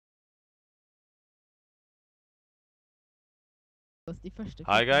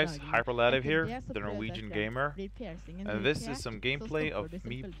Hi guys, hyperLativ here, the Norwegian gamer, and this is some gameplay of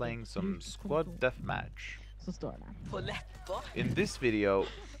me playing some squad deathmatch. In this video,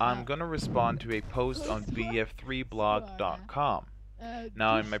 I'm gonna respond to a post on BF3blog.com.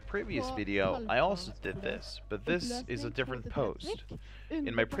 Now in my previous video, I also did this, but this is a different post.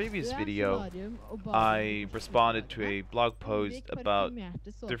 In my previous video, I responded to a blog post about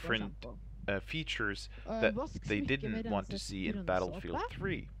different features that they didn't want to see in Battlefield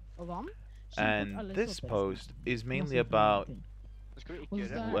 3. And this post is mainly about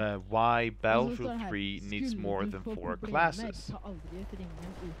why Battlefield 3 needs more than 4 classes.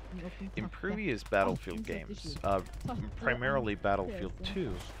 In previous Battlefield games, primarily Battlefield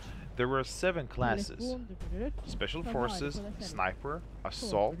 2, there were 7 classes: Special Forces, Sniper,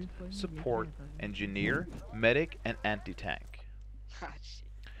 Assault, Support, Engineer, Medic, and Anti-Tank.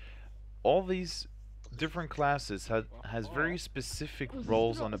 All these different classes has very specific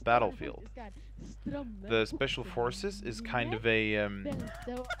roles on the battlefield. The Special Forces is kind of a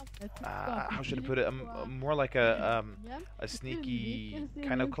how should I put it? More like a sneaky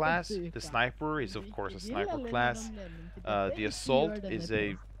kind of class. The Sniper is of course a sniper class. The Assault is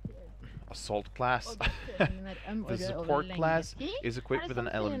a assault class. The Support class is equipped with an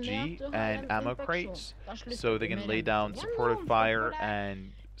LMG and ammo crates, so they can lay down supportive fire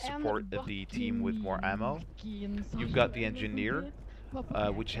and support the team with more ammo. You've got the Engineer,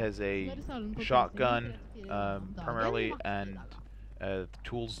 which has a shotgun primarily and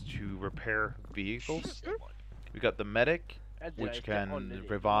tools to repair vehicles. We've got the Medic, which can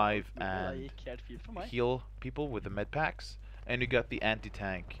revive and heal people with the med packs. And you got the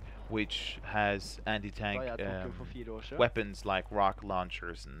Anti-Tank, which has anti-tank weapons like rocket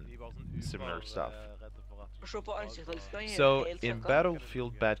launchers and similar stuff. So in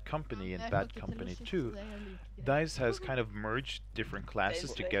Battlefield Bad Company and Bad Company 2, DICE has kind of merged different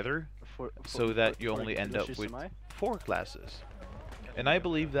classes together so that you only end up with 4 classes. And I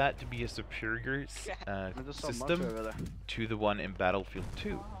believe that to be a superior system to the one in Battlefield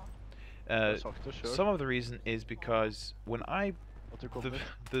 2. Some of the reason is because when I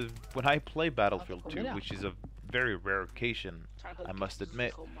play Battlefield 2, which is a very rare occasion, I must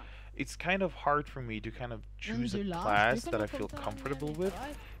admit, it's kind of hard for me to kind of choose a class that I feel comfortable with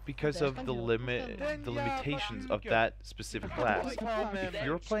because of the limitations of that specific class. If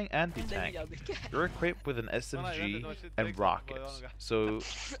you're playing anti-tank, you're equipped with an SMG and rockets, so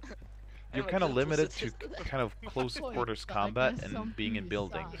you're kind of limited to kind of close quarters combat and being in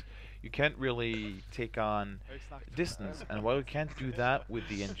buildings. You can't really take on distance, and while you can't do that with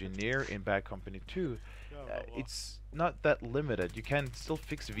the Engineer in Bad Company 2, it's not that limited. You can still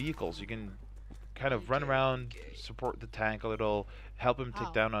fix vehicles. You can kind of run around, support the tank a little, help him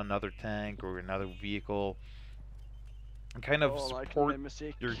take down another tank or another vehicle, and kind of support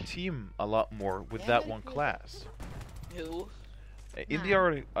your team a lot more with that one class. In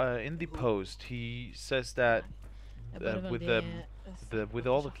the post, he says that with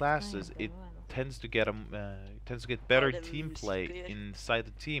all the classes, it tends to get better team play inside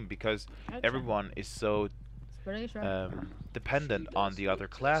the team because everyone is so dependent on the other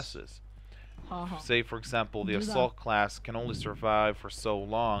classes. Say for example, the Assault class can only survive for so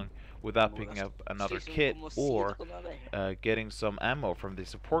long without picking up another kit or getting some ammo from the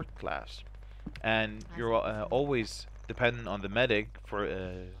Support class, and you're always dependent on the Medic for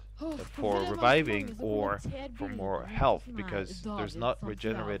reviving or for more health, because there's not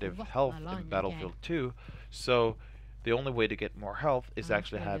regenerative health in Battlefield 2, so the only way to get more health is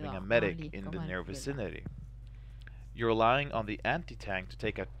actually having a medic in the near vicinity. You're relying on the anti-tank to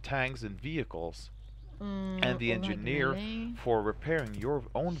take out tanks and vehicles, and the Engineer for repairing your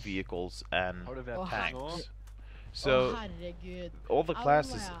own vehicles and tanks. So all the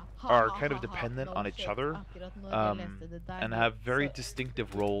classes are kind of dependent on each other and have very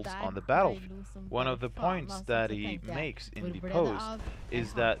distinctive roles on the battlefield. One of the points that he makes in the post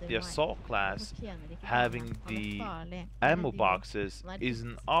is that the Assault class having the ammo boxes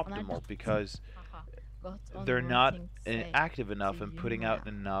isn't optimal because they're not active enough in putting out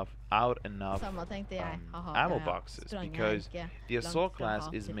enough ammo boxes, because the Assault class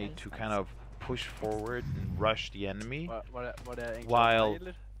is made to kind of push forward and rush the enemy, while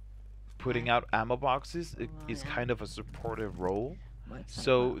putting out ammo boxes is kind of a supportive role.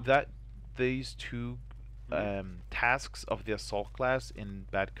 So that these two tasks of the Assault class in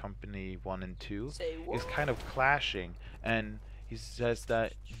Bad Company 1 and 2 is kind of clashing, and he says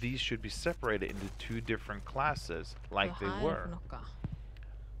that these should be separated into 2 different classes like they were.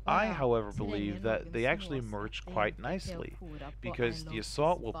 I, however, believe that they actually merge quite nicely, because the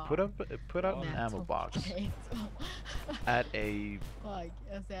Assault will put out an ammo box, at a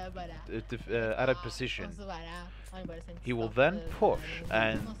at a position. He will then push,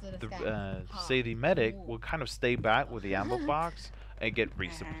 and say the medic will kind of stay back with the ammo box and get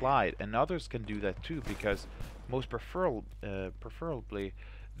resupplied, and others can do that too, because most preferably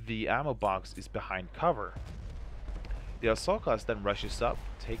the ammo box is behind cover. The assault class then rushes up,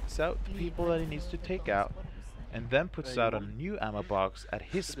 takes out the people that he needs to take out, and then puts out a new ammo box at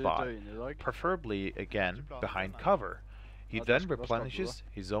his spot, preferably again behind cover. He then replenishes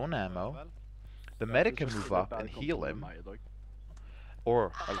his own ammo. The medic can move up and heal him,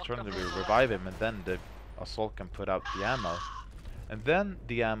 or alternatively revive him, and then the assault can put out the ammo. And then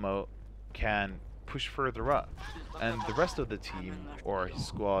the ammo can push further up, and the rest of the team, or his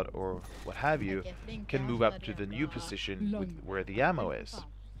squad, or what have you, can move up to the new position with where the ammo is.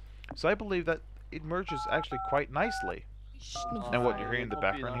 So I believe that it merges actually quite nicely. And what you're hearing in the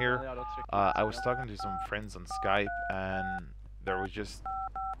background here, I was talking to some friends on Skype, and there was just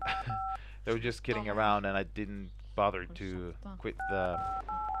they were just kidding around, and I didn't bother to quit the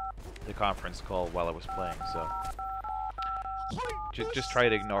conference call while I was playing. So just try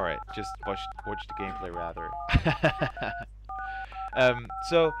to ignore it. Just watch the gameplay rather.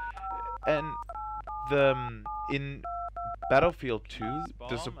 So, and in Battlefield 2,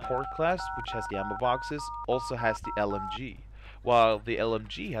 the support class, which has the ammo boxes, also has the LMG, while the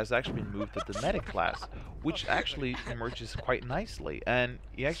LMG has actually been moved to the medic class, which actually emerges quite nicely. And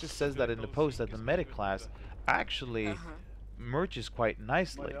he actually says that in the post that the medic class actually merges quite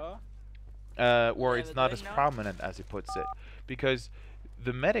nicely, or it's not as prominent as he puts it, because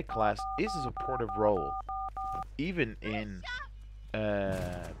the medic class is a supportive role, even in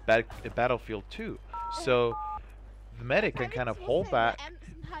Battlefield 2. So the medic can kind of hold back,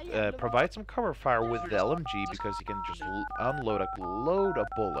 provide some cover fire with the LMG, because he can just unload a load of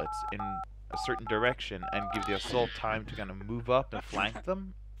bullets in a certain direction and give the assault time to kind of move up and flank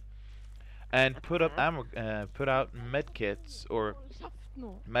them, and put out med kits or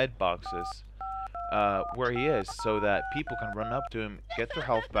med boxes where he is, so that people can run up to him, get their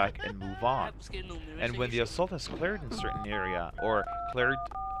health back, and move on. And when the assault has cleared in a certain area, or cleared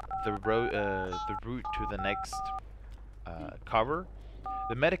the route to the next cover,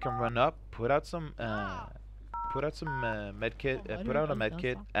 the medic can run up, put out a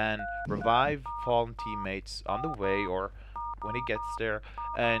medkit, and revive fallen teammates on the way or when he gets there,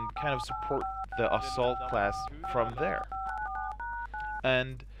 and kind of support the assault class from there.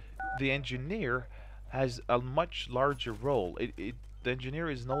 And the engineer has a much larger role. The engineer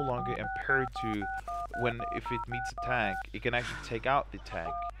is no longer impaired to, if it meets a tank, it can actually take out the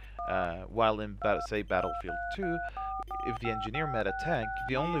tank. While in say Battlefield 2, if the engineer met a tank,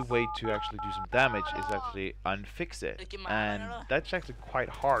 the only way to actually do some damage is actually unfix it, and that's actually quite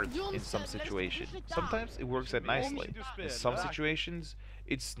hard in some situations. Sometimes it works out nicely. In some situations,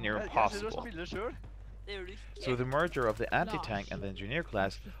 it's near impossible. So the merger of the anti-tank and the engineer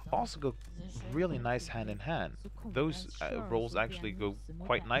class also go really nice hand in hand. Those roles actually go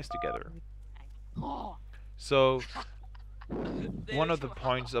quite nice together. So one of the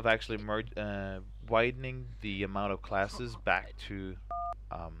points of actually widening the amount of classes back to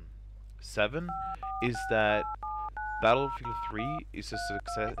 7 is that Battlefield 3 is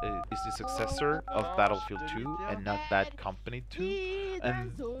the successor of Battlefield 2 and not Bad Company 2,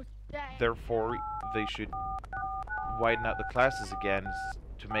 and therefore they should widen out the classes again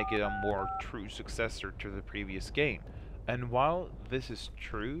to make it a more true successor to the previous game. And while this is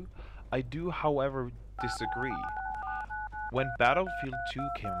true, I do, however, disagree. When Battlefield 2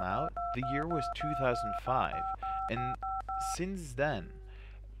 came out, the year was 2005, and since then,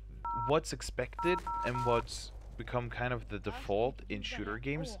 what's expected and what's become kind of the default in shooter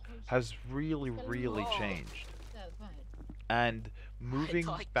games has really changed. And moving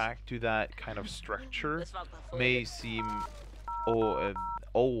back to that kind of structure may seem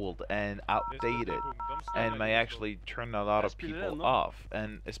old and outdated, and may actually turn a lot of people off,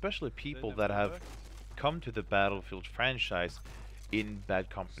 and especially people that have come to the Battlefield franchise in Bad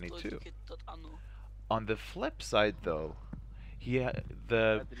Company 2. On the flip side, though,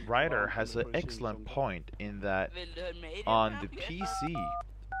 the writer has an excellent point in that on the PC,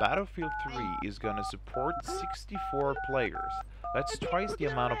 Battlefield 3 is going to support 64 players. That's twice the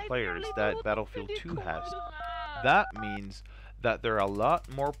amount of players that Battlefield 2 has. That means that there are a lot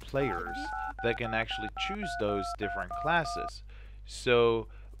more players that can actually choose those different classes. So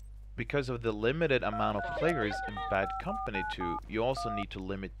because of the limited amount of players in Bad Company 2, you also need to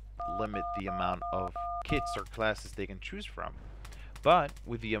limit the amount of kits or classes they can choose from. But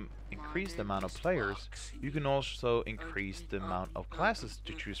with the increased amount of players, you can also increase the amount of classes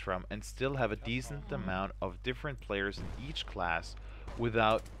to choose from and still have a decent amount of different players in each class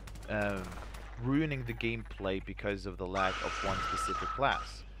without um, ruining the gameplay because of the lack of one specific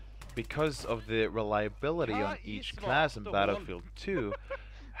class. Because of the reliability on each class in Battlefield 2,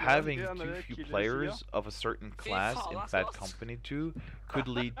 having too few players of a certain class in Bad Company 2 could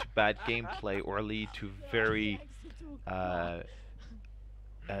lead to bad gameplay or lead to uh,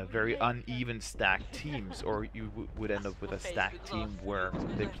 very uneven stacked teams, or you would end up with a stacked team where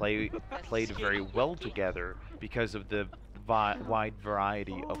they played very well together because of the wide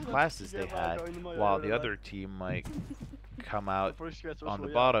variety of classes they had, while the other team might come out on the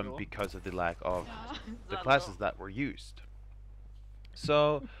bottom because of the lack of the classes that were used.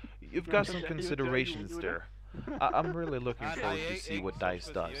 So you've got some considerations there. I'm really looking forward to see what DICE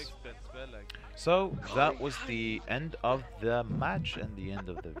does. So that was the end of the match and the end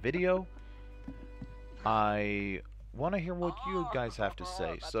of the video. I want to hear what you guys have to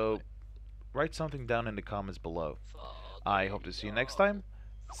say, so write something down in the comments below. I hope to see you next time.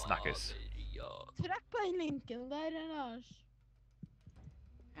 Snackers. Trykk på den linken der, Lars.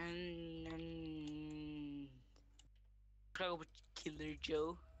 Killer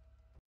Joe.